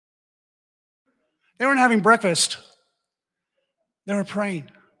They weren't having breakfast. They were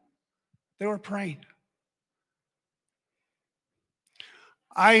praying. They were praying.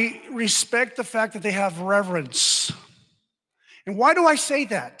 I respect the fact that they have reverence. And why do I say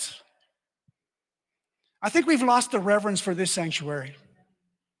that? I think we've lost the reverence for this sanctuary.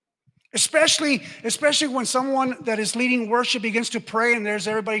 Especially when someone that is leading worship begins to pray and there's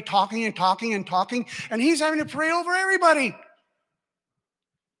everybody talking and talking and talking, and he's having to pray over everybody.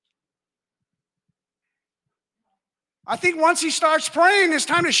 I think once he starts praying, it's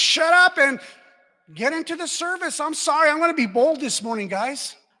time to shut up and get into the service. I'm sorry, I'm going to be bold this morning,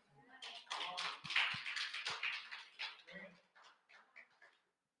 guys.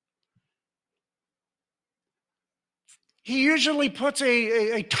 He usually puts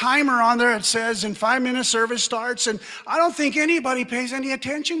a timer on there that says in 5 minutes service starts, and I don't think anybody pays any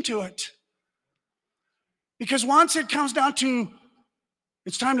attention to it. Because once it comes down to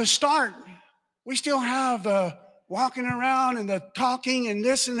it's time to start, we still have the walking around and the talking and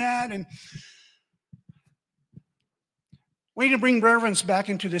this and that, and we need to bring reverence back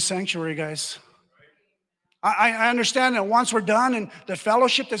into this sanctuary, guys. I understand that once we're done and the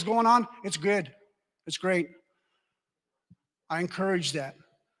fellowship that's going on, it's good. It's great. I encourage that.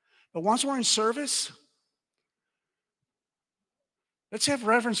 But once we're in service, let's have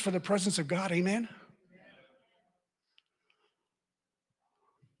reverence for the presence of God. Amen?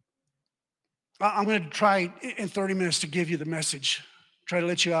 I'm going to try in 30 minutes to give you the message. Try to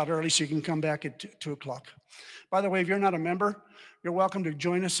let you out early so you can come back at 2 o'clock. By the way, if you're not a member, you're welcome to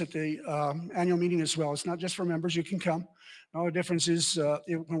join us at the annual meeting as well. It's not just for members. You can come. The only difference is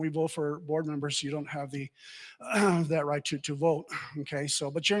when we vote for board members, you don't have the that right to vote. Okay, so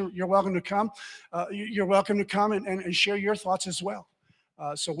but you're welcome to come. You're welcome to come and share your thoughts as well.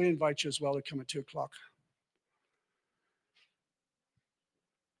 So we invite you as well to come at 2 o'clock.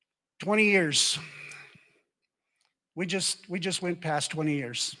 20 years. We just went past 20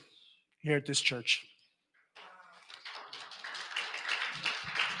 years here at this church.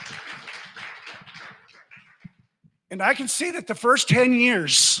 And I can see that the first 10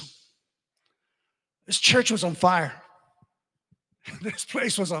 years, this church was on fire. This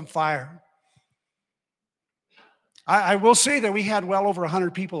place was on fire. I will say that we had well over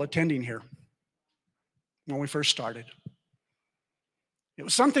 100 people attending here when we first started. It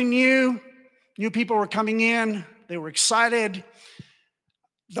was something new. New people were coming in. They were excited.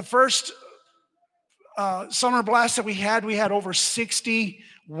 The first summer blast that we had over 60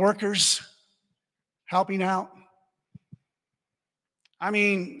 workers helping out. I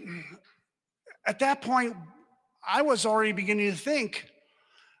mean, at that point, I was already beginning to think,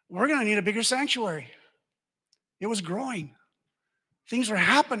 we're going to need a bigger sanctuary. It was growing. Things were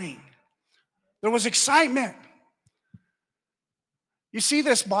happening. There was excitement. You see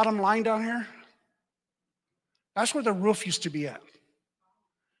this bottom line down here? That's where the roof used to be at.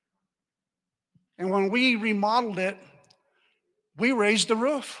 And when we remodeled it, we raised the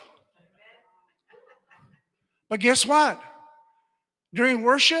roof. But guess what? During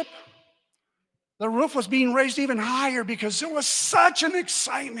worship, the roof was being raised even higher because there was such an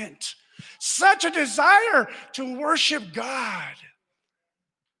excitement, such a desire to worship God.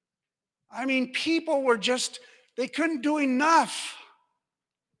 I mean, people were they couldn't do enough.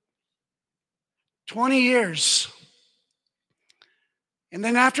 20 years. And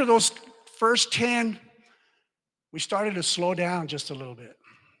then after those first 10, we started to slow down just a little bit.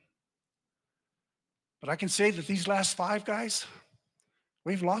 But I can say that these last 5 guys,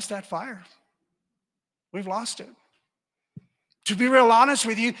 we've lost that fire. We've lost it. To be real honest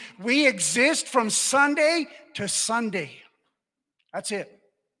with you, we exist from Sunday to Sunday. That's it.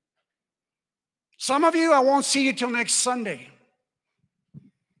 Some of you, I won't see you till next Sunday.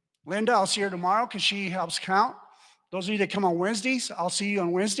 Linda, I'll see her tomorrow because she helps count. Those of you that come on Wednesdays, I'll see you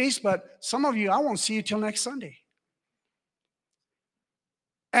on Wednesdays. But some of you, I won't see you till next Sunday.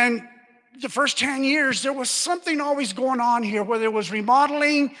 And the first 10 years, there was something always going on here, whether it was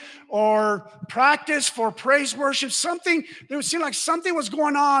remodeling or practice for praise worship, something, it would seem like something was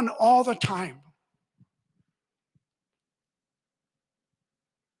going on all the time.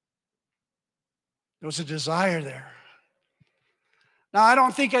 There was a desire there. Now, I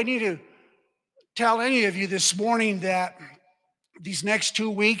don't think I need to tell any of you this morning that these next 2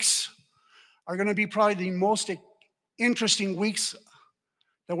 weeks are going to be probably the most interesting weeks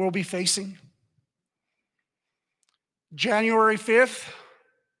that we'll be facing. January 5th,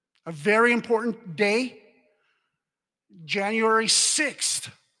 a very important day. January 6th,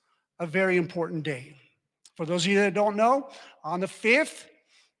 a very important day. For those of you that don't know, on the 5th,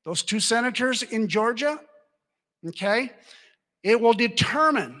 those 2 senators in Georgia, okay, it will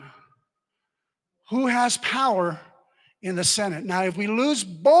determine who has power in the Senate. Now, if we lose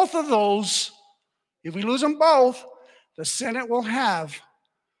both of those, if we lose them both, the Senate will have,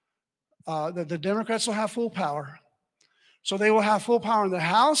 the Democrats will have full power. So they will have full power in the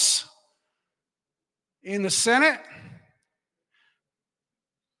House, in the Senate.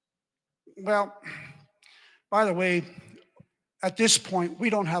 Well, by the way, at this point, we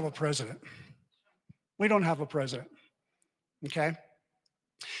don't have a president. We don't have a president, okay?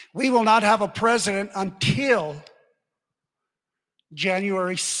 We will not have a president until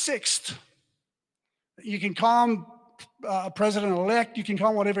January 6th. You can call him president-elect, you can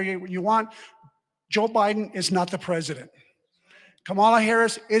call him whatever you want. Joe Biden is not the president. Kamala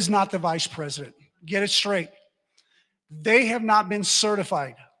Harris is not the vice president. Get it straight. They have not been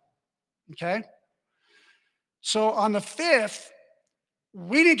certified, okay? So on the 5th,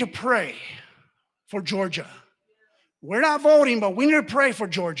 we need to pray for Georgia. We're not voting, but we need to pray for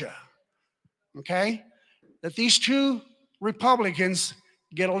Georgia, okay? That these two Republicans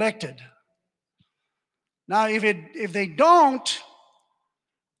get elected. Now, if they don't,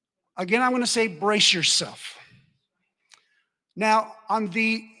 again, I'm going to say brace yourself. Now, on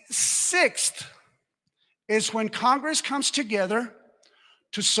the 6th is when Congress comes together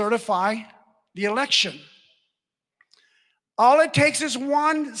to certify the election. All it takes is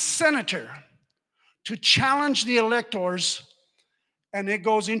one senator to challenge the electors, and it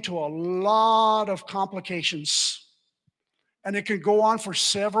goes into a lot of complications. And it can go on for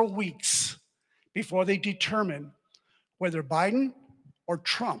several weeks before they determine whether Biden or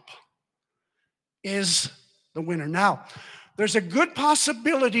Trump is the winner. Now, there's a good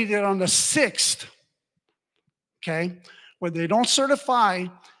possibility that on the 6th, okay, when they don't certify,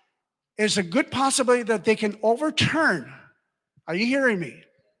 there's a good possibility that they can overturn. Are you hearing me?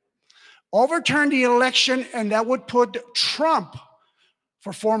 Overturn the election, and that would put Trump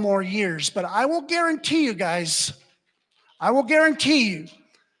for 4 more years. But I will guarantee you guys, I will guarantee you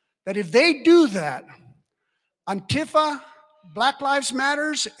that if they do that, Antifa, Black Lives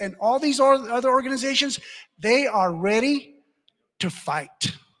Matters, and all these other organizations, they are ready to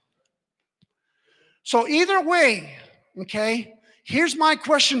fight. So either way, okay, here's my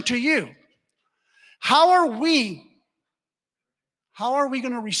question to you. How are we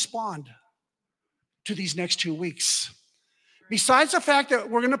going to respond to these next 2 weeks? Besides the fact that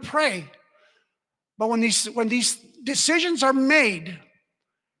we're going to pray, but when these decisions are made,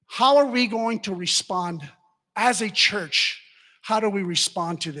 how are we going to respond as a church? How do we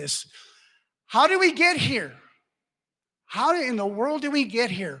respond to this? How do we get here? How in the world did we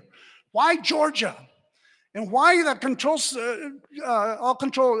get here? Why Georgia? And why the controls, all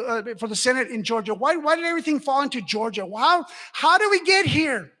control for the Senate in Georgia? Why did everything fall into Georgia? How did we get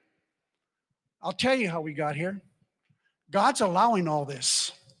here? I'll tell you how we got here. God's allowing all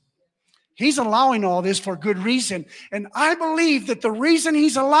this. He's allowing all this for good reason. And I believe that the reason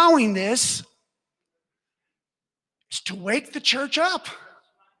he's allowing this is to wake the church up.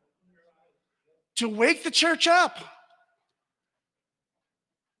 To wake the church up.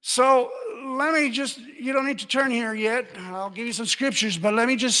 So let me just, you don't need to turn here yet. I'll give you some scriptures, but let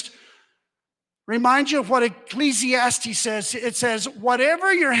me just remind you of what Ecclesiastes says. It says,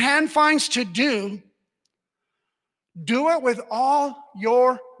 whatever your hand finds to do, do it with all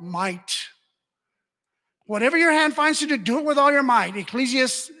your might. Whatever your hand finds to do it with all your might.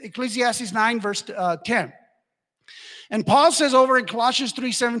 Ecclesiastes 9, verse 10. And Paul says over in Colossians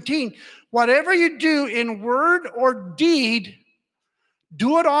 3:17, whatever you do in word or deed,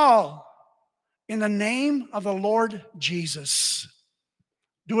 do it all in the name of the Lord Jesus.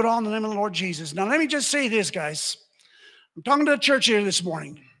 Do it all in the name of the Lord Jesus. Now, let me just say this, guys. I'm talking to the church here this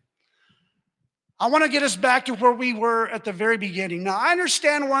morning. I want to get us back to where we were at the very beginning. Now, I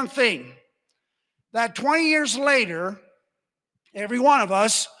understand one thing, that 20 years later, every one of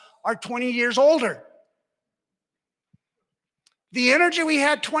us are 20 years older. The energy we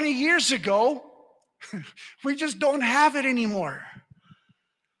had 20 years ago, we just don't have it anymore.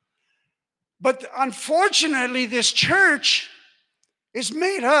 But unfortunately, this church is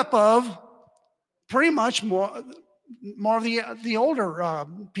made up of pretty much more of the older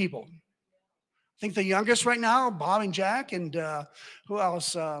people. I think the youngest right now, Bob and Jack, and who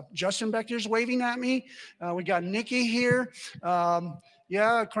else? Justin back there's waving at me. We got Nikki here.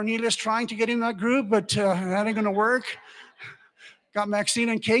 Yeah, Cornelius trying to get in that group, but that ain't gonna work. Got Maxine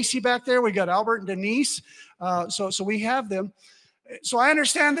and Casey back there. We got Albert and Denise. So we have them. So I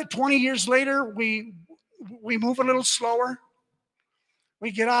understand that 20 years later, we move a little slower.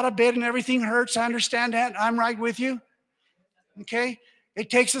 We get out of bed and everything hurts. I understand that. I'm right with you. Okay?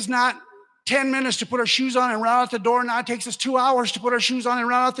 It takes us not 10 minutes to put our shoes on and run out the door. Now it takes us 2 hours to put our shoes on and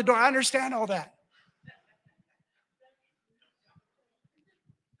run out the door. I understand all that.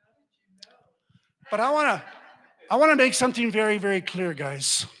 But I want to make something very, very clear,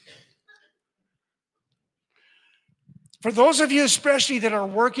 guys. For those of you especially that are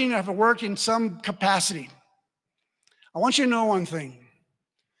working, have worked in some capacity, I want you to know one thing.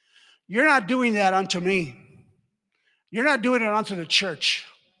 You're not doing that unto me. You're not doing it unto the church.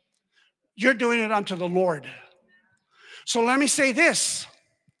 You're doing it unto the Lord. So let me say this,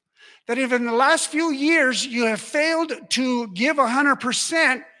 that if in the last few years you have failed to give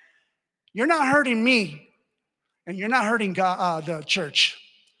 100%, you're not hurting me and you're not hurting God, the church.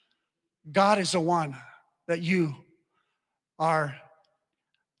 God is the one that you are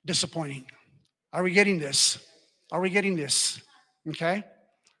disappointing. Are we getting this? Are we getting this? Okay?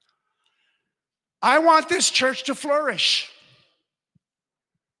 I want this church to flourish.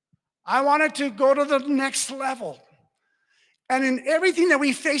 I want it to go to the next level. And in everything that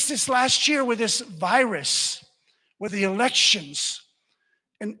we faced this last year with this virus, with the elections,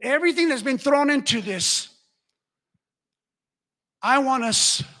 and everything that's been thrown into this, I want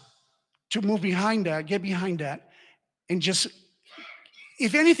us to move behind that, get behind that, and just,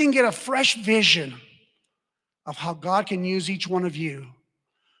 if anything, get a fresh vision of how God can use each one of you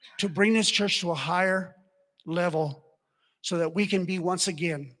to bring this church to a higher level so that we can be once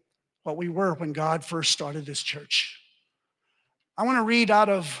again what we were when God first started this church. I want to read out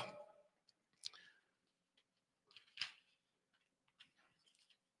of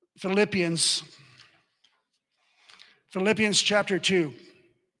Philippians chapter 2.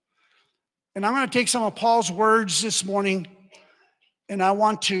 And I'm going to take some of Paul's words this morning and I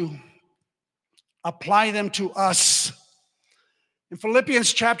want to apply them to us. In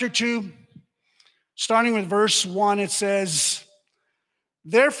Philippians chapter 2, starting with verse 1, it says,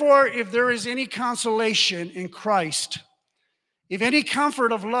 "Therefore, if there is any consolation in Christ, if any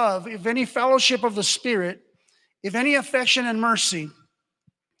comfort of love, if any fellowship of the Spirit, if any affection and mercy,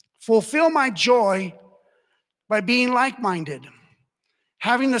 fulfill my joy by being like-minded,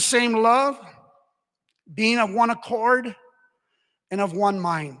 having the same love, being of one accord and of one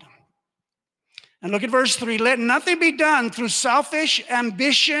mind." And look at verse 3. "Let nothing be done through selfish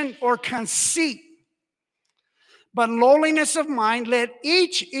ambition or conceit, but lowliness of mind, let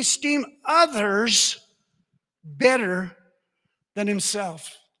each esteem others better than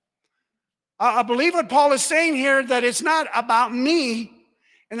himself." I believe what Paul is saying here, that it's not about me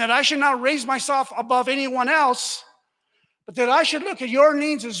and that I should not raise myself above anyone else, but that I should look at your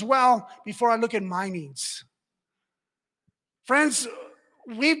needs as well before I look at my needs. Friends,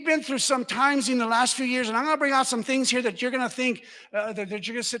 we've been through some times in the last few years, and I'm going to bring out some things here that you're going to think, that you're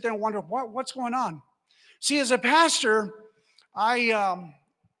going to sit there and wonder, what's going on? See, as a pastor, I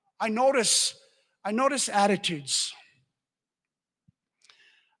notice attitudes.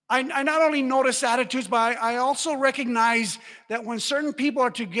 I not only notice attitudes, but I also recognize that when certain people are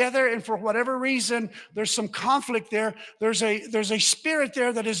together and for whatever reason, there's some conflict there, there's a spirit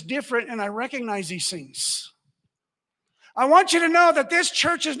there that is different, and I recognize these things. I want you to know that this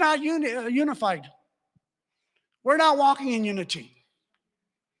church is not unified. We're not walking in unity.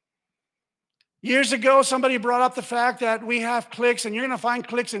 Years ago, somebody brought up the fact that we have cliques, and you're going to find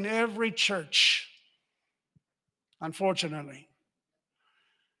cliques in every church, unfortunately.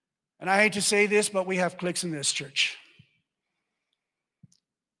 And I hate to say this, but we have cliques in this church.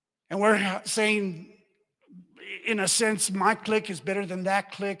 And we're saying, in a sense, my clique is better than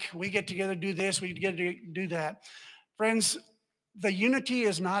that clique. We get together, do this, we get to do that. Friends, the unity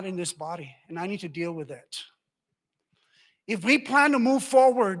is not in this body, and I need to deal with it. If we plan to move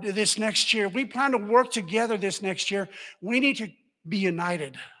forward this next year, we plan to work together this next year, we need to be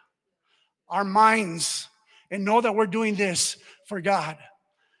united. Our minds, and know that we're doing this for God.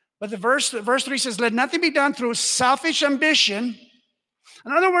 But verse 3 says, "Let nothing be done through selfish ambition."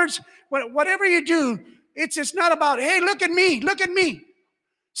 In other words, whatever you do, it's not about, hey, look at me, look at me.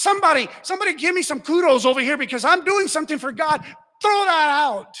 Somebody give me some kudos over here because I'm doing something for God. Throw that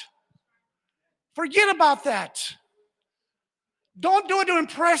out. Forget about that. Don't do it to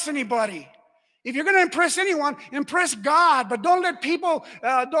impress anybody. If you're going to impress anyone, impress God, but don't let people,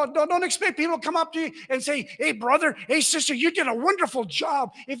 don't expect people to come up to you and say, "Hey, brother, hey, sister, you did a wonderful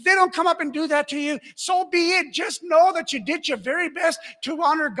job." If they don't come up and do that to you, so be it. Just know that you did your very best to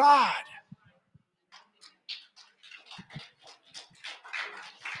honor God.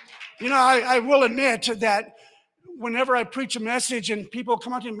 You know, I will admit that whenever I preach a message and people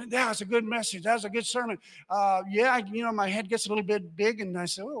come up to me, "Yeah, it's a good message. That's a good sermon." My head gets a little bit big, and I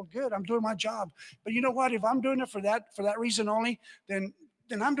say, "Oh, good, I'm doing my job." But you know what? If I'm doing it for that reason only, then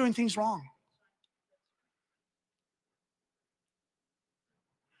I'm doing things wrong.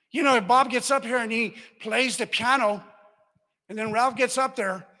 You know, if Bob gets up here and he plays the piano, and then Ralph gets up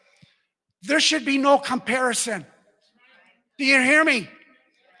there, There should be no comparison. Do you hear me?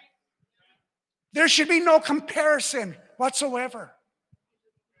 There should be no comparison whatsoever.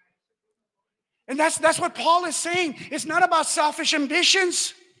 And that's what Paul is saying. It's not about selfish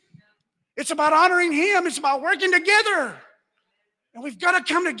ambitions. It's about honoring him. It's about working together. And we've got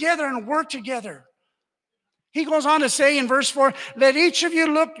to come together and work together. He goes on to say in verse 4, let each of you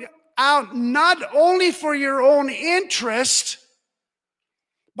look out not only for your own interest,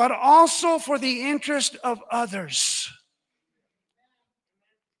 but also for the interest of others.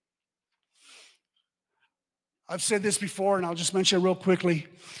 I've said this before, and I'll just mention it real quickly.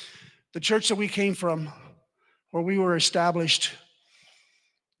 The church that we came from, where we were established,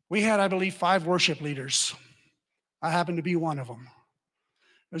 we had, I believe, 5 worship leaders. I happened to be one of them.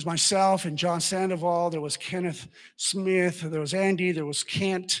 There was myself and John Sandoval. There was Kenneth Smith. There was Andy. There was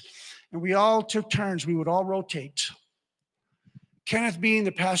Kent. And we all took turns. We would all rotate. Kenneth being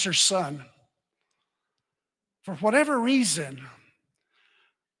the pastor's son. For whatever reason,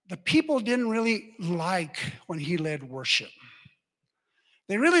 the people didn't really like when he led worship.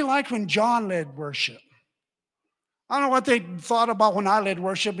 They really liked when John led worship. I don't know what they thought about when I led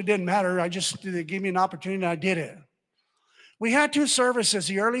worship. It didn't matter. They gave me an opportunity and I did it. We had 2 services,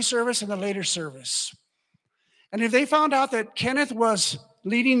 the early service and the later service. And if they found out that Kenneth was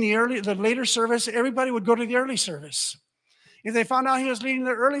leading the later service, everybody would go to the early service. If they found out he was leading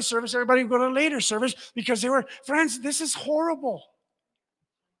the early service, everybody would go to the later service because they were, friends, this is horrible.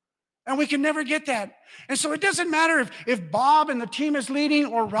 And we can never get that. And so it doesn't matter if Bob and the team is leading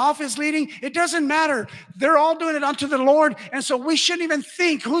or Ralph is leading. It doesn't matter. They're all doing it unto the Lord. And so we shouldn't even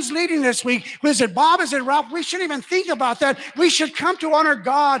think who's leading this week. Is it Bob? Is it Ralph? We shouldn't even think about that. We should come to honor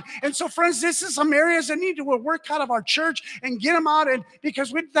God. And so, friends, this is some areas that need to work out of our church and get them out. And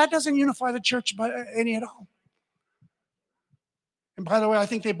because that doesn't unify the church by any at all. And by the way, I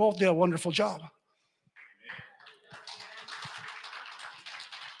think they both did a wonderful job.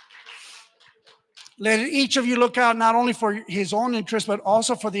 Let each of you look out not only for his own interest, but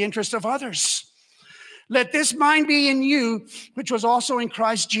also for the interest of others. Let this mind be in you, which was also in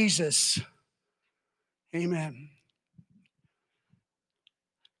Christ Jesus. Amen.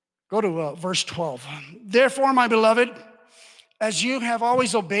 Go to verse 12. Therefore, my beloved, as you have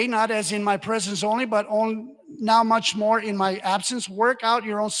always obeyed, not as in my presence only, but now much more in my absence, work out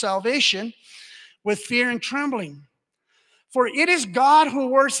your own salvation with fear and trembling. For it is God who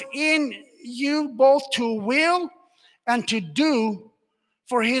works in you both to will and to do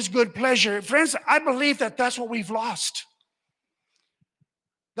for his good pleasure. Friends, I believe that that's what we've lost.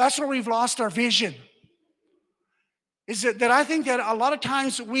 That's where we've lost our vision. Is that I think that a lot of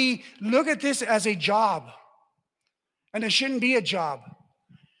times we look at this as a job, and it shouldn't be a job.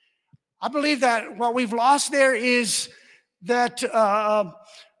 I believe that what we've lost there is that,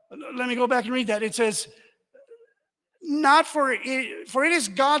 let me go back and read that. It says, not for it is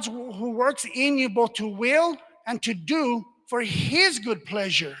God who works in you both to will and to do for his good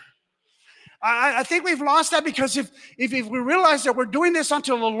pleasure. I think we've lost that because if we realize that we're doing this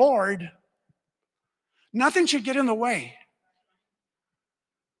unto the Lord, nothing should get in the way.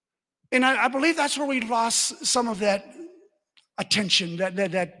 And I believe that's where we lost some of that attention,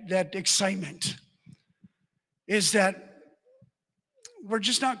 that excitement, is that we're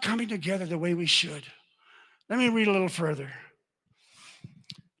just not coming together the way we should. Let me read a little further.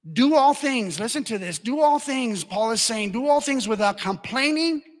 Do all things, listen to this, do all things, Paul is saying, do all things without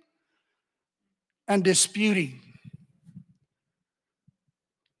complaining and disputing.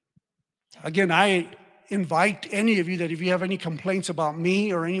 Again, I invite any of you that if you have any complaints about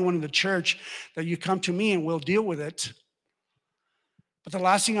me or anyone in the church, that you come to me and we'll deal with it. But the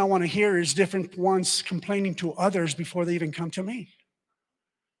last thing I want to hear is different ones complaining to others before they even come to me.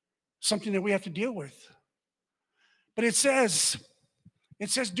 Something that we have to deal with. But it says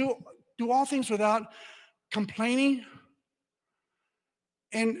do all things without complaining.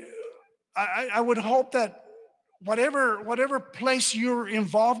 And I would hope that whatever place you're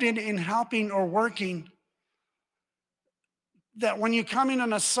involved in helping or working, that when you come in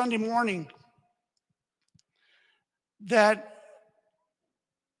on a Sunday morning, that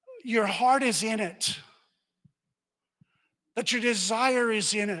your heart is in it, that your desire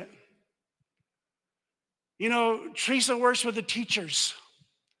is in it. You know, Teresa works with the teachers,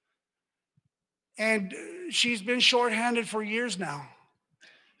 and she's been shorthanded for years now.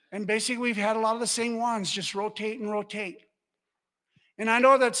 And basically, we've had a lot of the same ones, just rotate and rotate. And I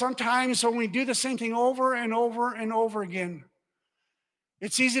know that sometimes when we do the same thing over and over and over again,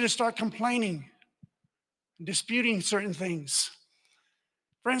 it's easy to start complaining, disputing certain things.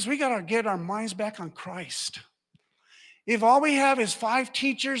 Friends, we got to get our minds back on Christ. If all we have is 5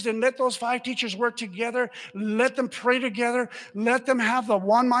 teachers, then let those 5 teachers work together. Let them pray together. Let them have the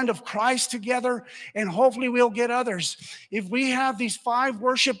one mind of Christ together, and hopefully we'll get others. If we have these 5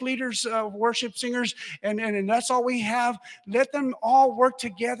 worship leaders, worship singers, and that's all we have, let them all work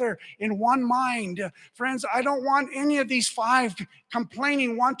together in one mind. Friends, I don't want any of these 5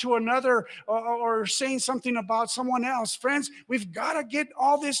 complaining one to another or saying something about someone else. Friends, we've got to get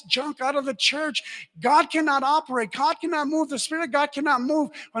all this junk out of the church. God cannot operate. God cannot move. The Spirit of God cannot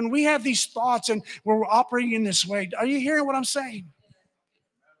move when we have these thoughts and we're operating in this way. Are you hearing what I'm saying?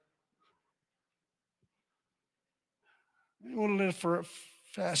 We'll live for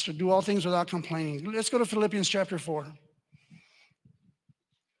faster. Do all things without complaining. Let's go to Philippians chapter 4.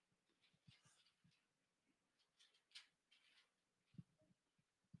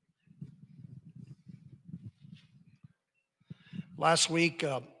 Last week,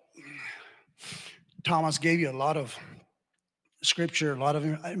 Thomas gave you a lot of scripture,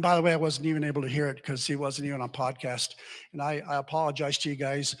 and by the way, I wasn't even able to hear it because he wasn't even on podcast. And I apologize to you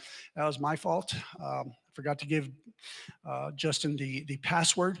guys. That was my fault. Forgot to give Justin the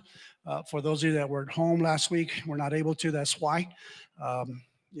password. For those of you that were at home last week, we're not able to. That's why.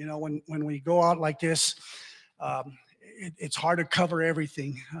 When we go out like this, it's hard to cover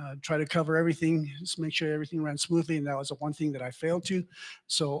everything. Try to cover everything, just make sure everything ran smoothly. And that was the one thing that I failed to.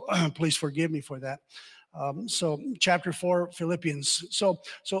 So please forgive me for that. So chapter 4, Philippians. So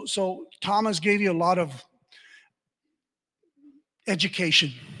Thomas gave you a lot of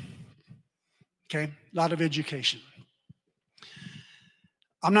education. Okay, a lot of education.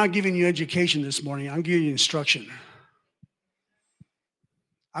 I'm not giving you education this morning. I'm giving you instruction.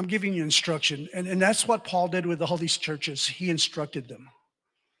 I'm giving you instruction. And that's what Paul did with all these churches. He instructed them.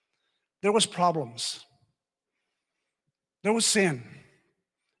 There was problems. There was sin.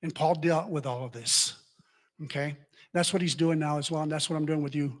 And Paul dealt with all of this. Okay? That's what he's doing now as well. And that's what I'm doing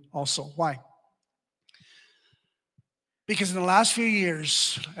with you also. Why? Because in the last few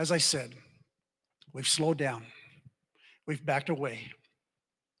years, as I said, we've slowed down. We've backed away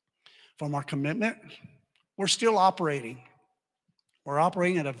from our commitment. We're still operating. We're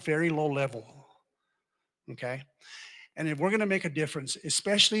operating at a very low level. Okay? And if we're going to make a difference,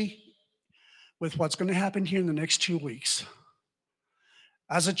 especially with what's going to happen here in the next 2 weeks,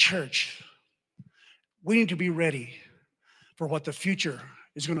 as a church, we need to be ready for what the future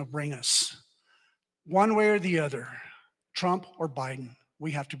is going to bring us. One way or the other, Trump or Biden,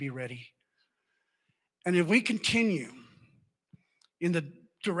 we have to be ready. And if we continue in the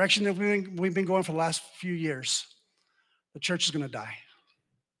direction that we've been going for the last few years, the church is going to die.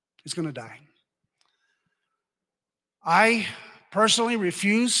 It's going to die. I personally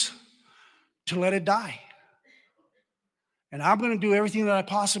refuse to let it die. And I'm going to do everything that I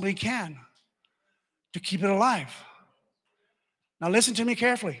possibly can to keep it alive. Now listen to me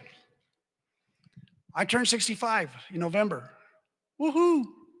carefully. I turned 65 in November. Woohoo!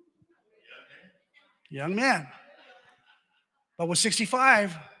 Young man. But with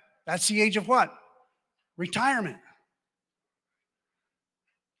 65, that's the age of what? Retirement.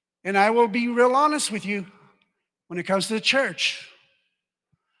 And I will be real honest with you when it comes to the church.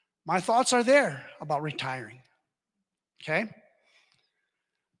 My thoughts are there about retiring. Okay?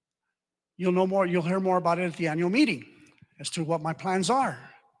 You'll know more, you'll hear more about it at the annual meeting as to what my plans are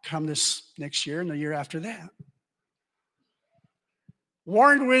come this next year and the year after that.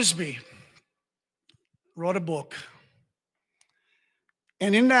 Warren Wisby wrote a book.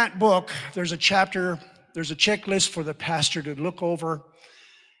 And in that book, there's a chapter, there's a checklist for the pastor to look over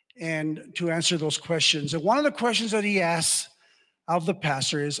and to answer those questions. And one of the questions that he asks of the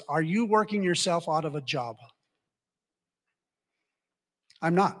pastor is, are you working yourself out of a job?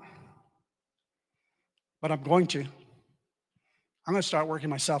 I'm not. But I'm going to. I'm going to start working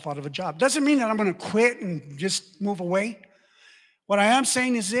myself out of a job. Doesn't mean that I'm going to quit and just move away. What I am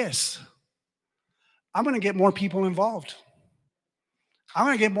saying is this. I'm going to get more people involved. I'm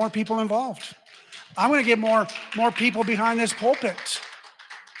going to get more people involved. I'm going to get more people behind this pulpit.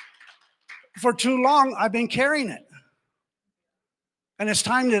 For too long, I've been carrying it. And it's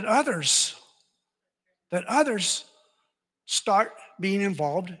time that others start being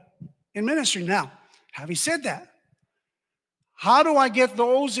involved in ministry. Now, having said that, how do I get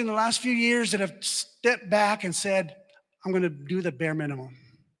those in the last few years that have stepped back and said, I'm going to do the bare minimum?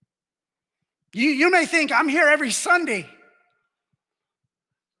 You may think I'm here every Sunday.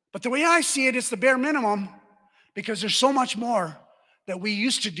 But the way I see it, it's the bare minimum because there's so much more that we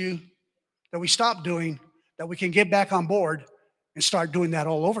used to do, that we stopped doing, that we can get back on board and start doing that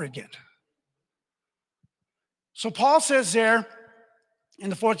all over again. So Paul says there In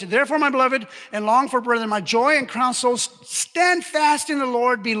the 14th, therefore, my beloved, and long for brethren, my joy and crown souls, stand fast in the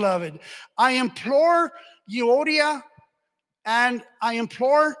Lord, beloved. I implore Euodia and I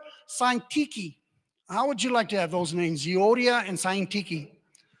implore Syntyche. How would you like to have those names, Euodia and Syntyche?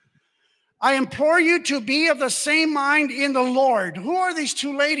 I implore you to be of the same mind in the Lord. Who are these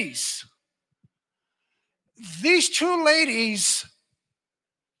two ladies? These two ladies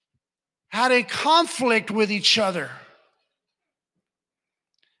had a conflict with each other.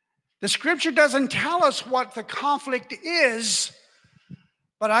 The scripture doesn't tell us what the conflict is,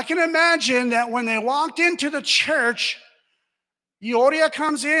 but I can imagine that when they walked into the church, Euodia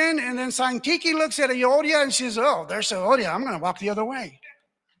comes in, and then Syntyche looks at Euodia and says, oh, there's Euodia. I'm going to walk the other way.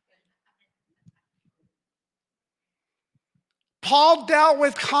 Paul dealt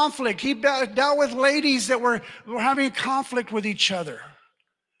with conflict. He dealt with ladies that were having a conflict with each other.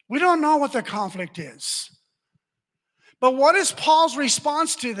 We don't know what the conflict is. But what is Paul's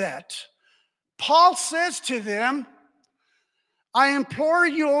response to that? Paul says to them, I implore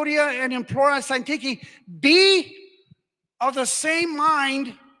Euodia and implore Syntyche, be of the same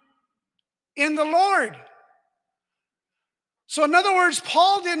mind in the Lord. So in other words,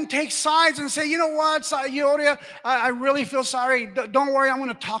 Paul didn't take sides and say, you know what, Euodia, I really feel sorry. Don't worry, I'm going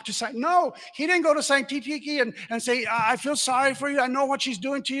to talk to Syntyche. No, he didn't go to Syntyche and say, I feel sorry for you. I know what she's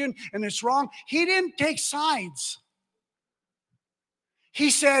doing to you and it's wrong. He didn't take sides. He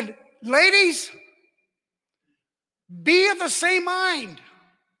said, ladies, be of the same mind.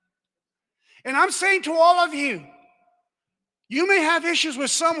 And I'm saying to all of you, you may have issues with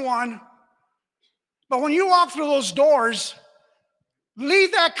someone, but when you walk through those doors,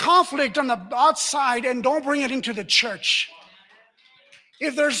 leave that conflict on the outside and don't bring it into the church.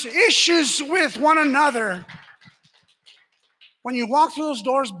 If there's issues with one another, when you walk through those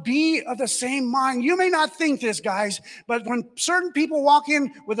doors, be of the same mind. You may not think this, guys, but when certain people walk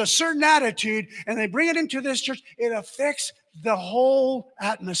in with a certain attitude and they bring it into this church, it affects the whole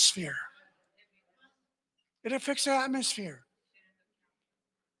atmosphere. It affects the atmosphere.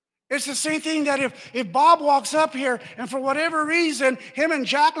 It's the same thing that if Bob walks up here and for whatever reason, him and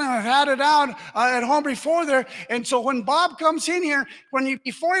Jacqueline have had it out at home before there. And so when Bob comes in here,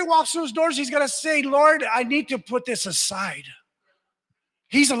 before he walks through those doors, he's got to say, Lord, I need to put this aside.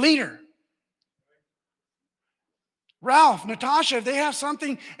 He's a leader. Ralph, Natasha, if they have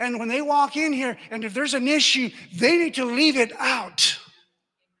something and when they walk in here and if there's an issue, they need to leave it out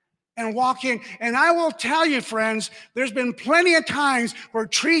and walk in. And I will tell you, friends, there's been plenty of times where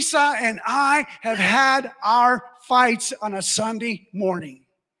Teresa and I have had our fights on a Sunday morning.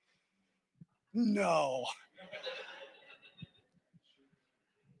 No.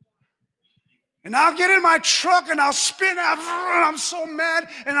 And I'll get in my truck and I'll spin out, and I'm so mad,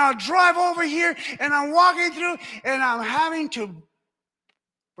 and I'll drive over here and I'm walking through and I'm having to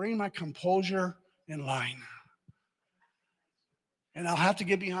bring my composure in line. And I'll have to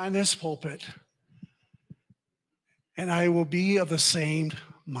get behind this pulpit and I will be of the same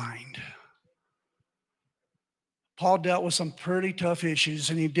mind. Paul dealt with some pretty tough issues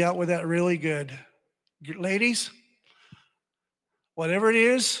and he dealt with that really good. Ladies, whatever it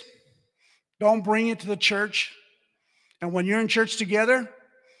is, don't bring it to the church. And when you're in church together,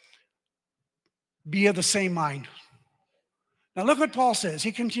 be of the same mind. Now look what Paul says.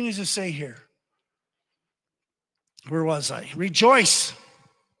 He continues to say here. Where was I? Rejoice.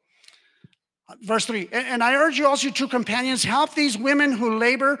 Verse 3, and I urge you also, true companions, help these women who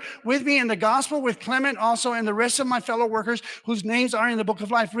labor with me in the gospel, with Clement also, and the rest of my fellow workers whose names are in the book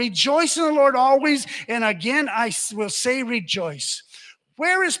of life. Rejoice in the Lord always, and again I will say rejoice.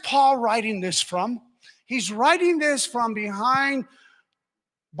 Where is Paul writing this from? He's writing this from behind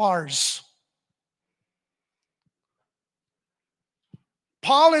bars.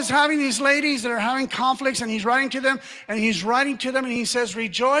 Paul is having these ladies that are having conflicts, and he's writing to them, and he says,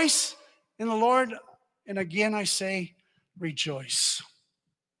 rejoice in the Lord, and again I say, rejoice.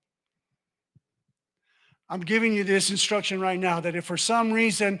 I'm giving you this instruction right now that if for some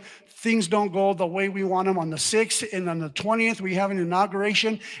reason things don't go the way we want them on the 6th and on the 20th, we have an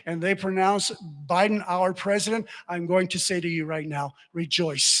inauguration and they pronounce Biden our president, I'm going to say to you right now,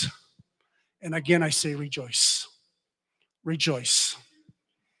 rejoice. And again, I say rejoice. Rejoice.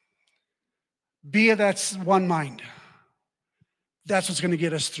 Be of that one mind. That's what's going to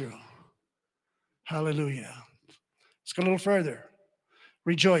get us through. Hallelujah. Let's go a little further.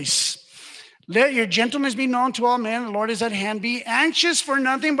 Rejoice. Let your gentleness be known to all men. The Lord is at hand. Be anxious for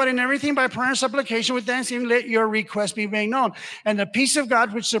nothing, but in everything by prayer and supplication with thanksgiving, let your request be made known. And the peace of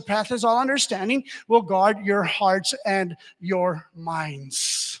God, which surpasses all understanding, will guard your hearts and your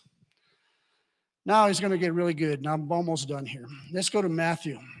minds. Now it's going to get really good. Now I'm almost done here. Let's go to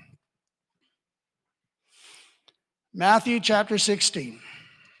Matthew. Matthew chapter 16.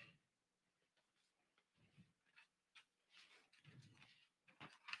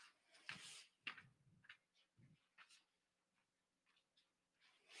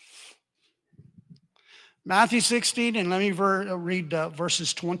 Matthew 16, and let me read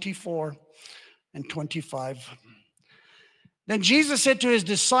verses 24 and 25. Then Jesus said to his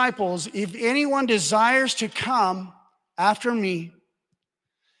disciples, if anyone desires to come after me,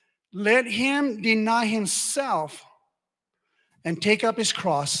 let him deny himself and take up his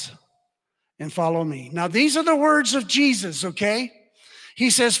cross and follow me. Now, these are the words of Jesus, okay? He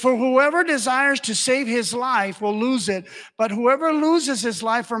says, for whoever desires to save his life will lose it, but whoever loses his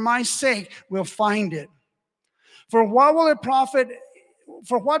life for my sake will find it. For what profit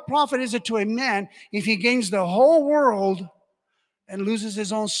is it to a man if he gains the whole world and loses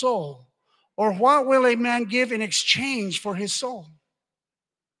his own soul? Or what will a man give in exchange for his soul?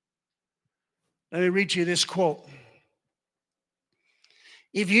 Let me read to you this quote.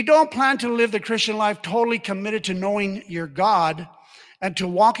 If you don't plan to live the Christian life totally committed to knowing your God and to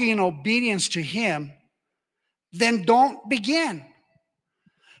walking in obedience to him, then don't begin.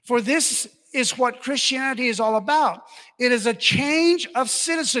 For this is what Christianity is all about. It is a change of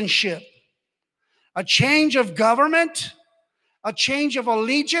citizenship, a change of government, a change of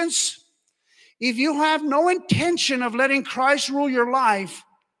allegiance. If you have no intention of letting Christ rule your life,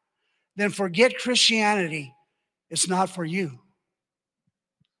 then forget Christianity. It's not for you.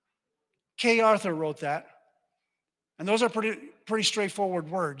 Kay Arthur wrote that. And those are pretty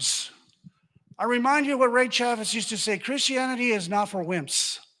straightforward words. I remind you what Ray Chavez used to say, Christianity is not for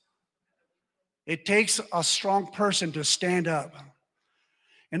wimps. It takes a strong person to stand up.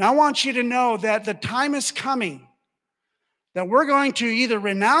 And I want you to know that the time is coming that we're going to either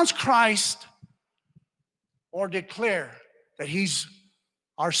renounce Christ or declare that he's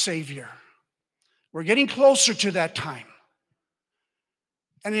our Savior. We're getting closer to that time.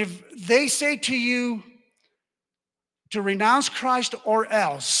 And if they say to you to renounce Christ or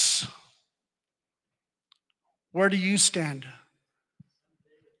else, where do you stand?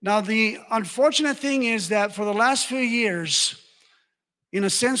 Now, the unfortunate thing is that for the last few years, in a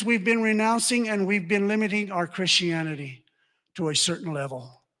sense, we've been renouncing and we've been limiting our Christianity to a certain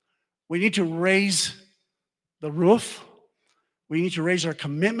level. We need to raise the roof. We need to raise our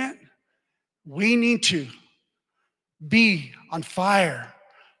commitment. We need to be on fire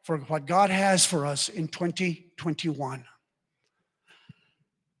for what God has for us in 2021.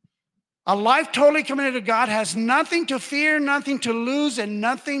 A life totally committed to God has nothing to fear, nothing to lose, and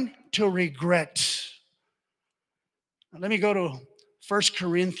nothing to regret. Now, let me go to 1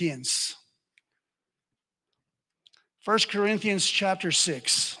 Corinthians. 1 Corinthians chapter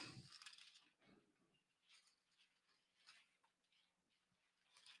 6.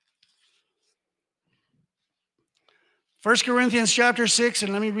 First Corinthians chapter 6,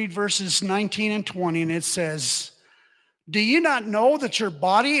 and let me read verses 19 and 20, and it says, do you not know that your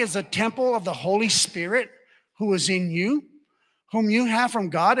body is a temple of the Holy Spirit who is in you, whom you have from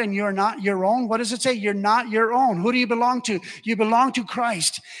God, and you're not your own? What does it say? You're not your own. Who do you belong to? You belong to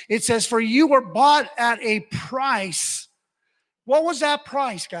Christ. It says, for you were bought at a price. What was that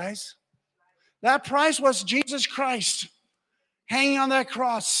price, guys? That price was Jesus Christ hanging on that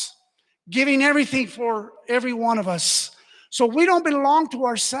cross, giving everything for every one of us. So we don't belong to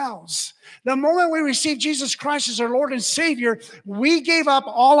ourselves. The moment we receive Jesus Christ as our Lord and Savior, we gave up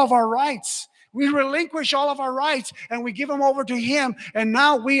all of our rights. We relinquish all of our rights and we give them over to him. And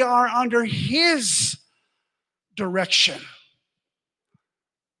now we are under his direction.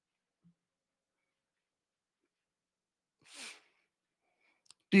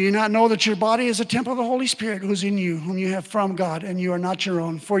 Do you not know that your body is a temple of the Holy Spirit who's in you, whom you have from God, and you are not your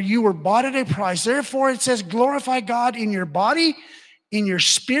own? For you were bought at a price. Therefore, it says, glorify God in your body, in your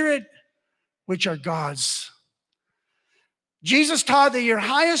spirit, which are God's. Jesus taught that your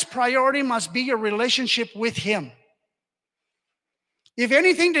highest priority must be your relationship with him. If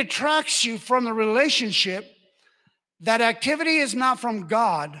anything detracts you from the relationship, that activity is not from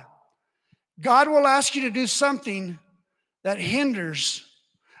God. God will ask you to do something that hinders.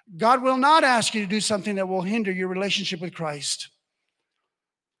 God will not ask you to do something that will hinder your relationship with Christ.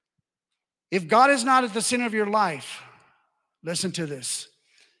 If God is not at the center of your life, listen to this.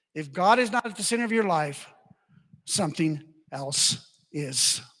 If God is not at the center of your life, something else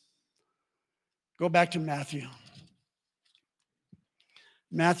is. Go back to Matthew.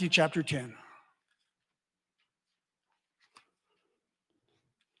 Matthew chapter 10.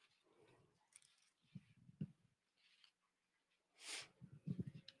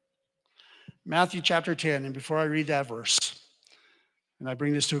 Matthew chapter 10, and before I read that verse, and I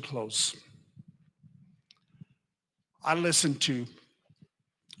bring this to a close, I listened to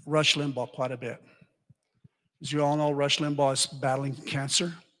Rush Limbaugh quite a bit. As you all know, Rush Limbaugh is battling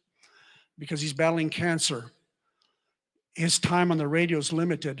cancer. Because he's battling cancer, his time on the radio is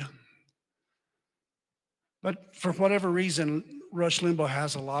limited. But for whatever reason, Rush Limbaugh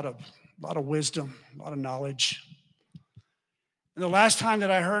has a lot of wisdom, a lot of knowledge. And the last time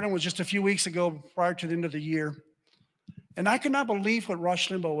that I heard him was just a few weeks ago, prior to the end of the year. And I could not believe what Rush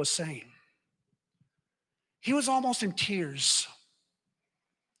Limbaugh was saying. He was almost in tears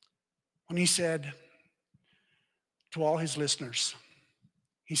when he said to all his listeners,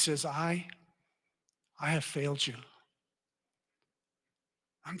 he says, I have failed you.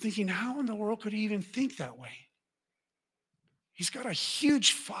 I'm thinking, how in the world could he even think that way? He's got a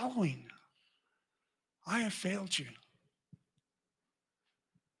huge following. I have failed you.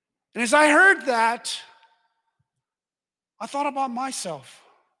 And as I heard that, I thought about myself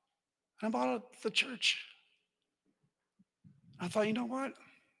and about the church. I thought, you know what?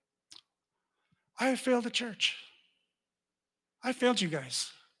 I have failed the church. I failed you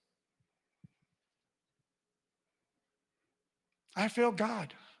guys. I failed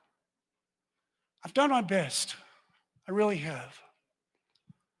God. I've done my best. I really have.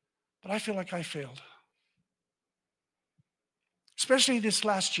 But I feel like I failed. Especially this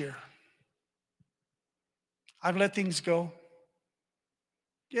last year. I've let things go.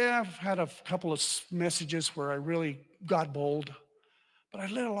 Yeah, I've had a couple of messages where I really got bold, but I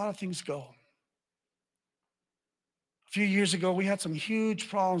let a lot of things go. A few years ago, we had some huge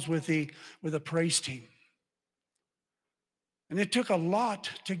problems with the praise team. And it took a lot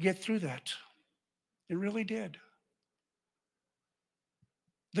to get through that. It really did.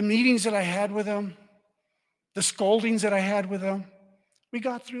 The meetings that I had with them, the scoldings that I had with them, we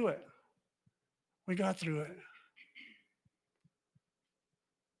got through it. We got through it.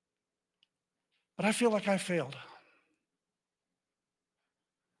 But I feel like I failed.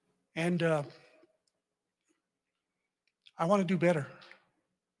 And I want to do better.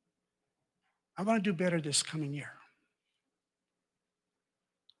 I want to do better this coming year.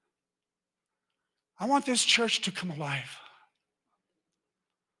 I want this church to come alive.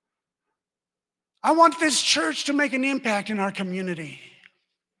 I want this church to make an impact in our community.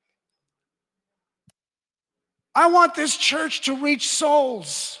 I want this church to reach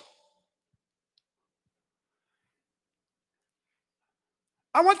souls.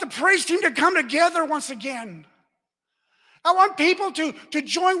 I want the praise team to come together once again. I want people to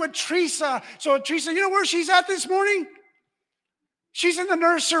join with Teresa. So Teresa, you know where she's at this morning? She's in the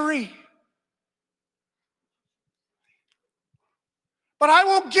nursery. But I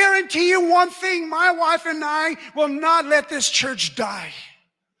will guarantee you one thing, my wife and I will not let this church die.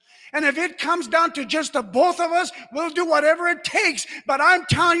 And if it comes down to just the both of us, we'll do whatever it takes. But I'm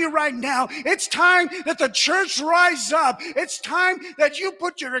telling you right now, it's time that the church rise up. It's time that you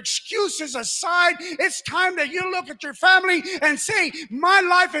put your excuses aside. It's time that you look at your family and say, my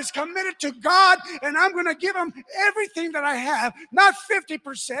life is committed to God, and I'm going to give him everything that I have. Not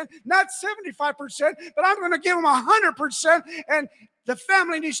 50%, not 75%, but I'm going to give him 100%. And the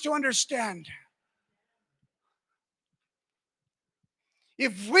family needs to understand.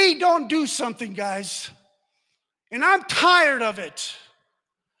 If we don't do something, guys, and I'm tired of it.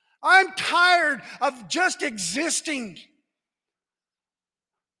 I'm tired of just existing.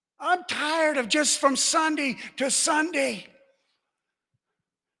 I'm tired of just from Sunday to Sunday.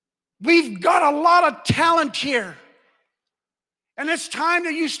 We've got a lot of talent here. And it's time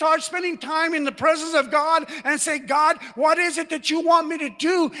that you start spending time in the presence of God and say, God, what is it that you want me to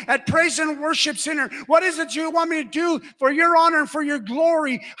do at Praise and Worship Center? What is it you want me to do for your honor and for your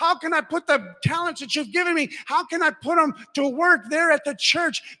glory? How can I put the talents that you've given me? How can I put them to work there at the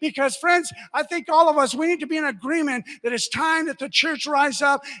church? Because friends, I think all of us, we need to be in agreement that it's time that the church rise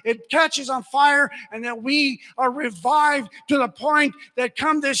up, it catches on fire, and that we are revived to the point that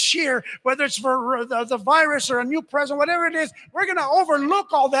come this year, whether it's for the virus or a new president, whatever it is, we're going to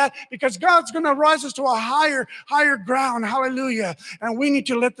overlook all that because God's going to rise us to a higher ground. Hallelujah. And we need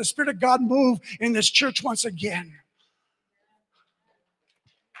to let the Spirit of God move in this church once again.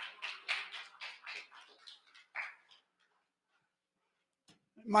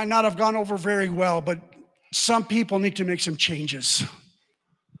 It might not have gone over very well, but some people need to make some changes.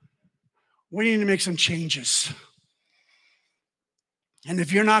 We need to make some changes. And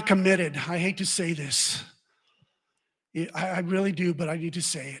if you're not committed, I hate to say this, I really do, but I need to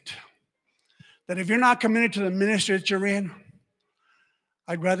say it. That if you're not committed to the ministry that you're in,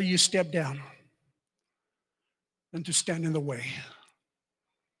 I'd rather you step down than to stand in the way.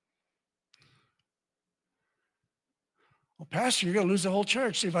 Well, Pastor, you're going to lose the whole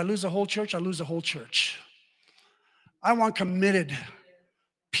church. If I lose the whole church, I lose the whole church. I want committed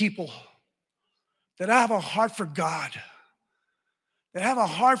people that have a heart for God, that have a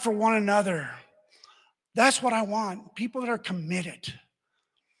heart for one another. That's what I want, people that are committed.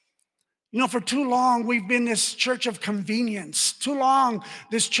 You know, for too long, we've been this church of convenience. Too long,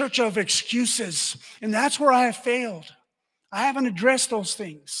 this church of excuses. And that's where I have failed. I haven't addressed those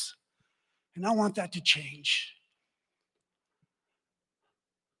things. And I want that to change.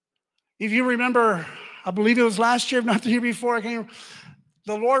 If you remember, I believe it was last year, if not the year before, the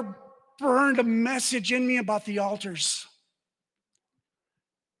Lord burned a message in me about the altars.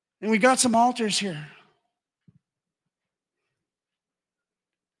 And we got some altars here.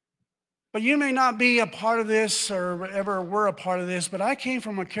 But you may not be a part of this or ever were a part of this, but I came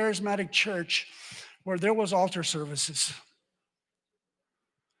from a charismatic church where there was altar services,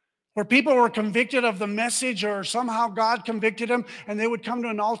 where people were convicted of the message or somehow God convicted them, and they would come to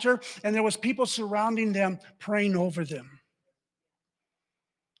an altar and there was people surrounding them praying over them.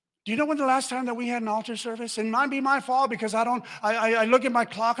 Do you know when the last time that we had an altar service? And it might be my fault because I look at my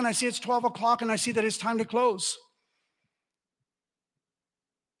clock and I see it's 12 o'clock and I see that it's time to close.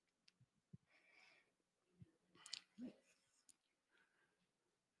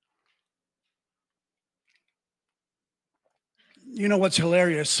 You know what's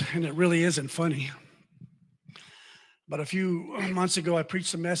hilarious, and it really isn't funny. But a few months ago, I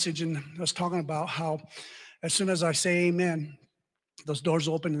preached a message and I was talking about how as soon as I say amen, those doors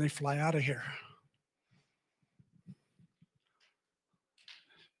open and they fly out of here.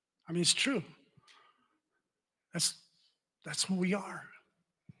 I mean, it's true. That's who we are.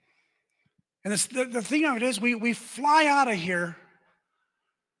 And it's, the thing of it is, we fly out of here,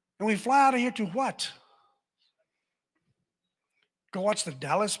 and we fly out of here to what? Go watch the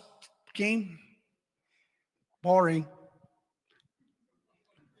Dallas game? Boring.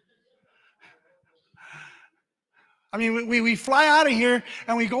 I mean, we fly out of here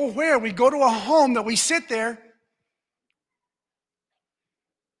and we go where? We go to a home that we sit there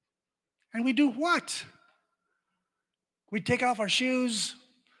and we do what? We take off our shoes,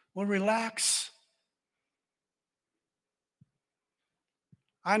 we'll relax.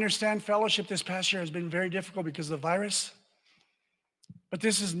 I understand fellowship this past year has been very difficult because of the virus. But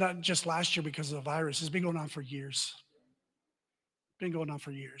this is not just last year because of the virus. It's been going on for years. Been going on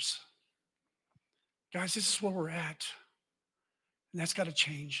for years. Guys, this is where we're at. And that's got to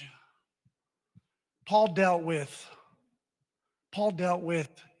change. Paul dealt with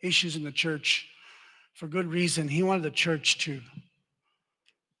issues in the church for good reason. He wanted the church to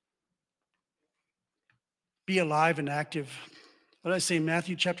be alive and active. What did I say,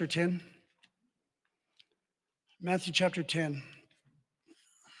 Matthew chapter 10? Matthew chapter 10.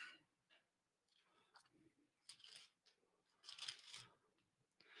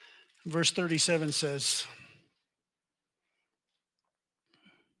 Verse 37 says,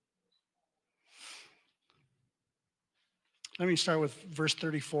 let me start with verse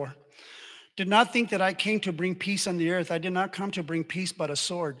 34. Did not think that I came to bring peace on the earth. I did not come to bring peace, but a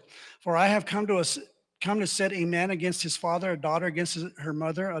sword. For I have come to set a man against his father, a daughter against her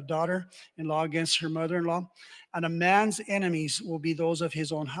mother, a daughter-in-law against her mother-in-law, and a man's enemies will be those of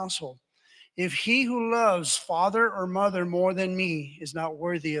his own household. If he who loves father or mother more than me is not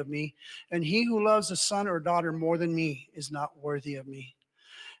worthy of me, and he who loves a son or daughter more than me is not worthy of me.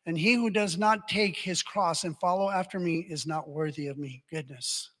 And he who does not take his cross and follow after me is not worthy of me.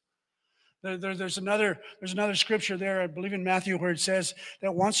 Goodness. There's another scripture there, I believe in Matthew, where it says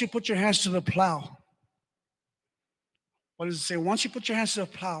that once you put your hands to the plow, what does it say? Once you put your hands to the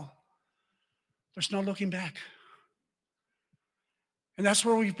plow, there's no looking back. And that's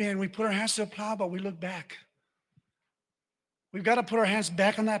where we've been. We put our hands to the plow, but we look back. We've got to put our hands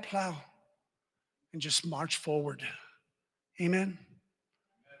back on that plow and just march forward. Amen.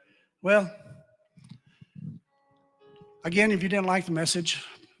 Well, again, if you didn't like the message,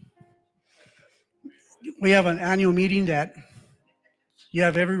 we have an annual meeting that you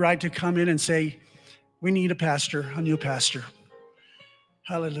have every right to come in and say, we need a pastor, a new pastor.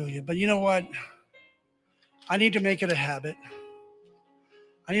 Hallelujah. But you know what? I need to make it a habit.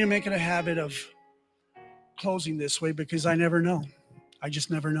 I need to make it a habit of closing this way because I never know. I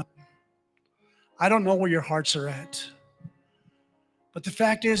just never know. I don't know where your hearts are at. But the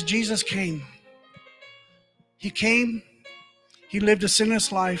fact is, Jesus came. He came. He lived a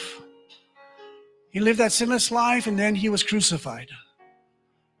sinless life. He lived that sinless life, and then he was crucified.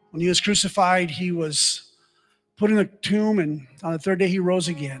 When he was crucified, he was put in a tomb, and on the third day, he rose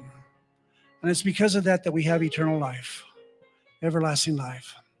again. And it's because of that that we have eternal life, everlasting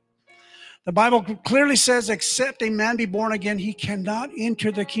life. The Bible clearly says, except a man be born again, he cannot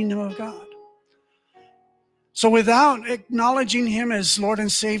enter the kingdom of God. So without acknowledging him as Lord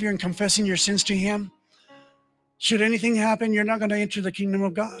and Savior and confessing your sins to him, should anything happen, you're not going to enter the kingdom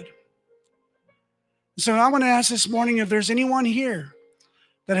of God. So I want to ask this morning if there's anyone here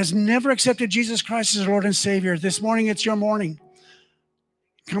that has never accepted Jesus Christ as Lord and Savior. This morning, it's your morning.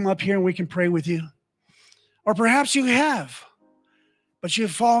 Come up here and we can pray with you. Or perhaps you have, but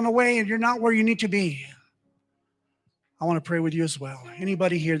you've fallen away and you're not where you need to be. I want to pray with you as well.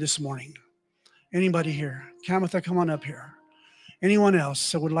 Anybody here this morning? Anybody here? Kamitha, come on up here. Anyone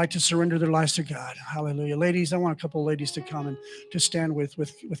else that would like to surrender their lives to God? Hallelujah. Ladies, I want a couple of ladies to come and to stand with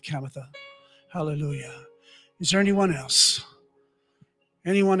Kamitha. Hallelujah. Is there anyone else?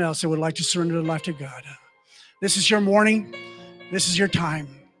 Anyone else that would like to surrender their life to God? This is your morning. This is your time.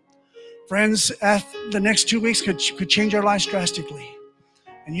 Friends, the next 2 weeks could change our lives drastically.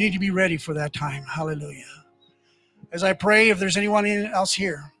 And you need to be ready for that time. Hallelujah. As I pray, if there's anyone else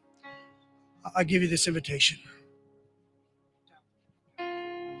here, I'll give you this invitation.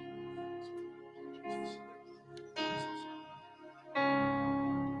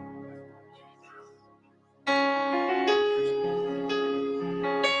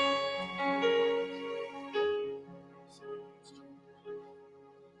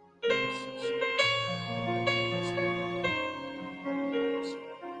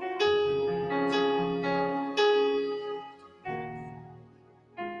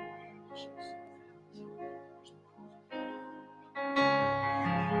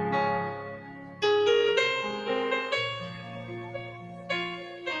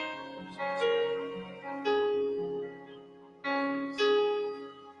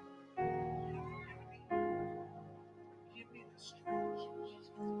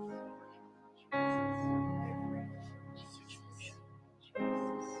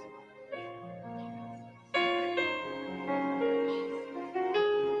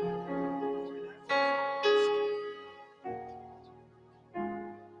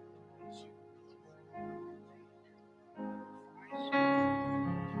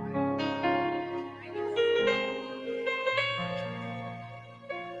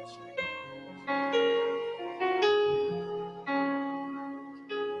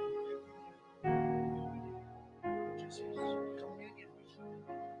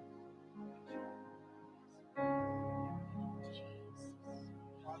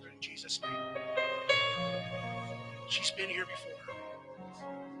 Father, in Jesus' name. She's been here before.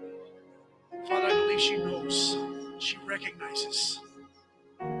 Father, I believe she knows, she recognizes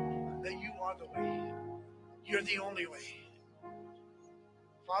that you are the way. You're the only way.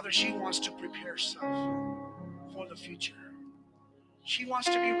 Father, she wants to prepare herself for the future. She wants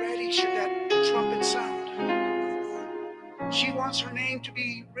to be ready should that trumpet sound. She wants her name to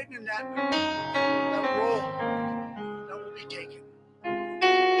be written in that roll that will be taken.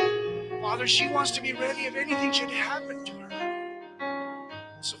 Father, she wants to be ready if anything should happen to her.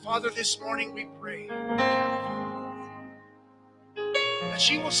 So, Father, this morning we pray that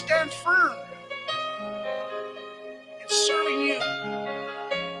she will stand firm in serving you,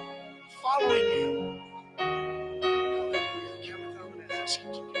 following you. Hallelujah. I'm going to ask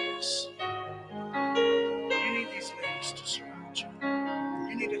you to do this. You need these ladies to surround you.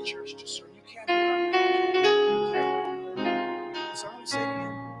 You need a church to serve. You can't do it. So I'm going to say to you,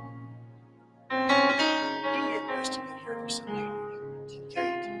 do your best to get here every Sunday. Okay?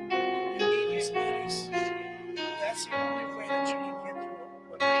 You need these ladies. That's the only way that you can get through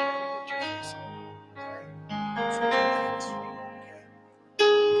what you're facing. Okay? So do that. Okay?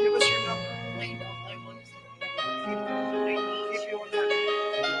 Give us your number. Keep you on that.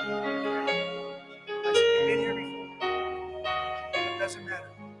 I said, you've been here before. It doesn't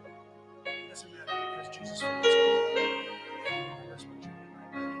matter. It doesn't matter because Jesus forgives you. That's what you're doing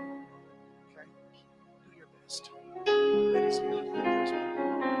right now. Okay? Do your best. Ladies, do your best.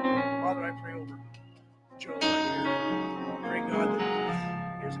 Father, I pray over Joe right here. I pray, God, that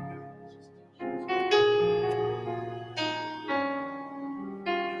here's a good.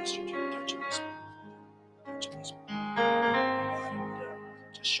 Minister to you, touching this one. Touching this one. God,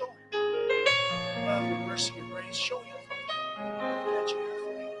 and just show him love and mercy and grace. Show him that you have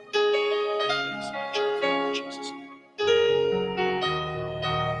for him. In Jesus' name.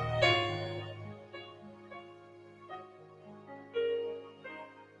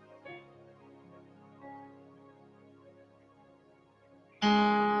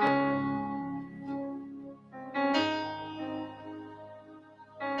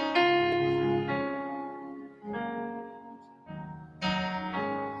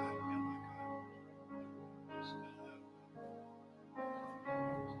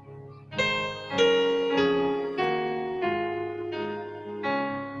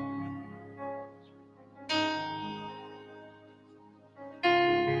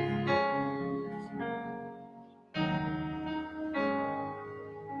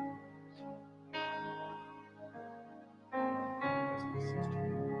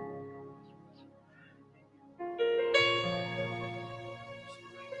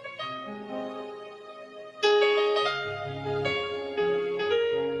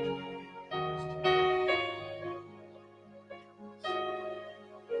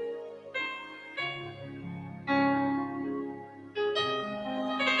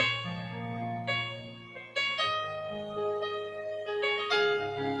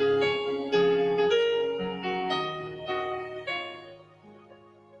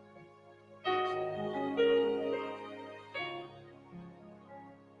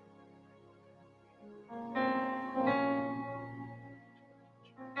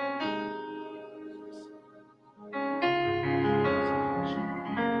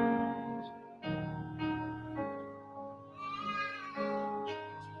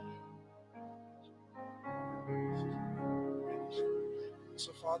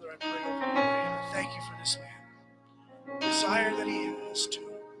 Father, I pray over Roy, and I thank you for this man. The desire that he has to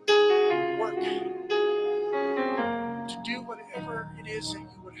work, to do whatever it is that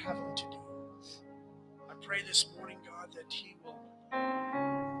you would have him to do. I pray this morning, God, that he will,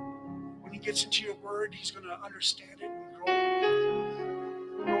 when he gets into your word, he's going to understand it and grow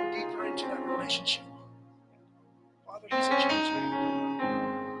deeper into that relationship. Father, he's a changed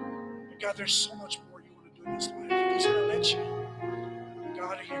man. But God, there's so much more you want to do in his life. And he's going to let you.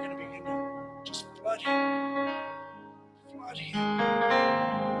 God, you're going to begin to just flood him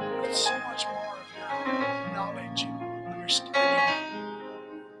with so much more of your knowledge and understanding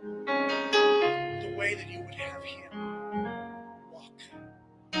the way that you would have him walk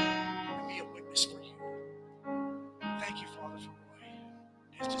and be a witness for you. Thank you, Father, for Roy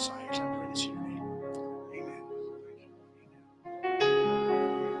and his desires. I pray this in your name. Amen.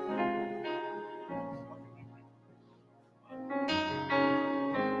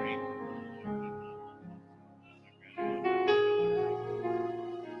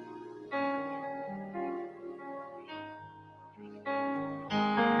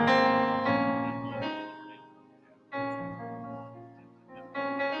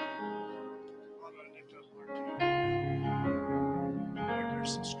 Father, I lift up Lord to you. Lord,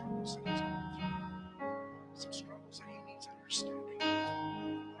 there's some struggles that he's going through, some struggles that he needs understanding.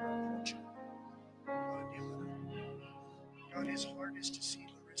 Lord, God, his heart is to see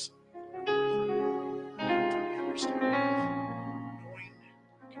Larissa. To understand, knowing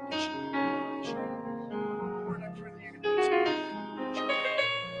the condition of her condition. Lord, I pray that you're going to use me to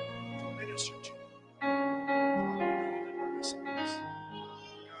minister to them. Father, I know that Larissa is,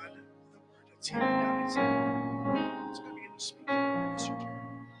 God, the word that's hidden down inside. It's going to begin to speak to her and minister to her.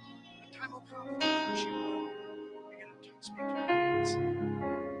 The time will come when she will begin to speak to her hands.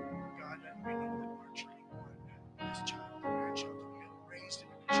 God, we know that Marjorie wanted this child, the grandchild, to be raised in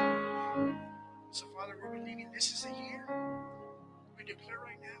a Christian way. So, Father, we're believing this is a year. We declare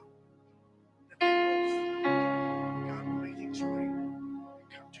right now that they both, God, will make things right and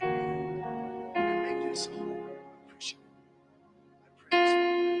come to you and make this a home of Christian. I pray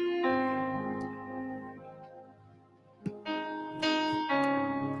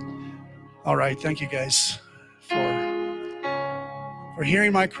this. All right, thank you guys for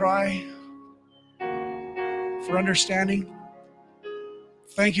hearing my cry, for understanding.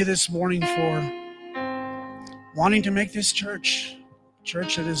 Thank you this morning for wanting to make this church a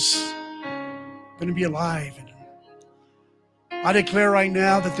church that is going to be alive. And I declare right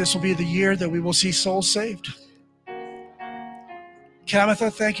now that this will be the year that we will see souls saved. Kamitha,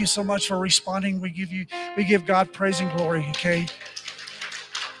 thank you so much for responding. We give God praise and glory, okay?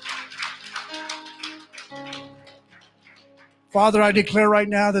 Father, I declare right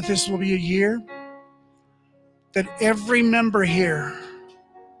now that this will be a year that every member here,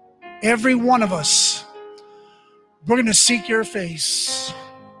 every one of us, we're going to seek your face.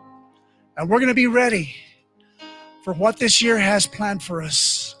 And we're going to be ready for what this year has planned for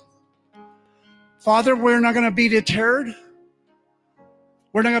us. Father, we're not going to be deterred.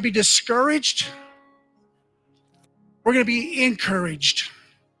 We're not going to be discouraged. We're going to be encouraged.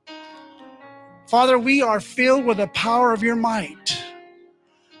 Father, we are filled with the power of your might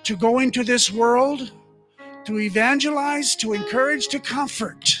to go into this world, to evangelize, to encourage, to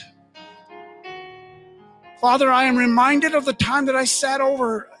comfort. Father, I am reminded of the time that I sat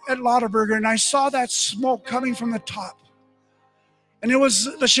over at Lauterberger and I saw that smoke coming from the top. And it was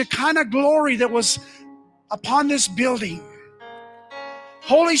the Shekinah glory that was upon this building.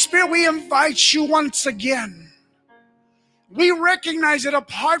 Holy Spirit, we invite you once again. We recognize that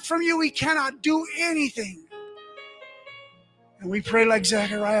apart from you, we cannot do anything. And we pray like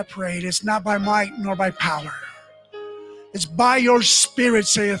Zechariah prayed, it's not by might nor by power. It's by your Spirit,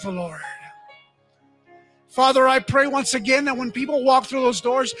 saith the Lord. Father, I pray once again that when people walk through those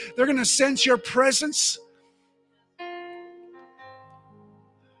doors, they're going to sense your presence.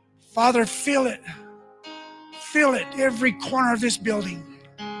 Father, fill it. Fill it, every corner of this building.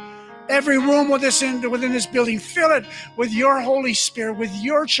 Every room within this building, fill it with your Holy Spirit, with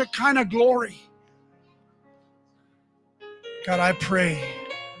your Shekinah glory. God, I pray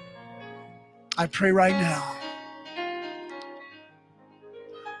right now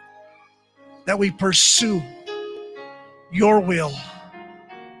that we pursue your will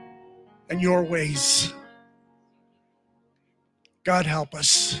and your ways. God, help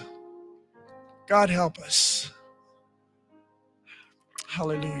us. God, help us.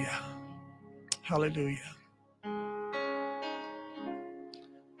 Hallelujah. Hallelujah.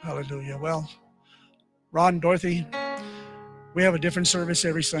 Hallelujah. Well, Ron, Dorothy, we have a different service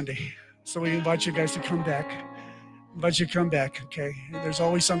every Sunday. So we invite you guys to come back. But you come back, okay? There's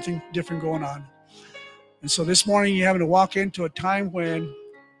always something different going on. And so this morning you're having to walk into a time when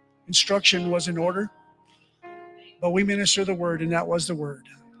instruction was in order, but we minister the word, and that was the word.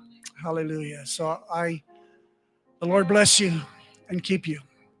 Hallelujah. So the Lord bless you and keep you.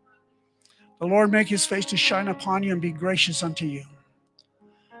 The Lord make his face to shine upon you and be gracious unto you.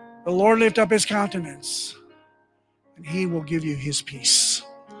 The Lord lift up his countenance, and he will give you his peace.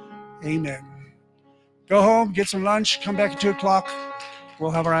 Amen. Go home, get some lunch, come back at 2 o'clock.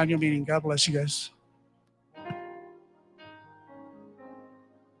 We'll have our annual meeting. God bless you guys.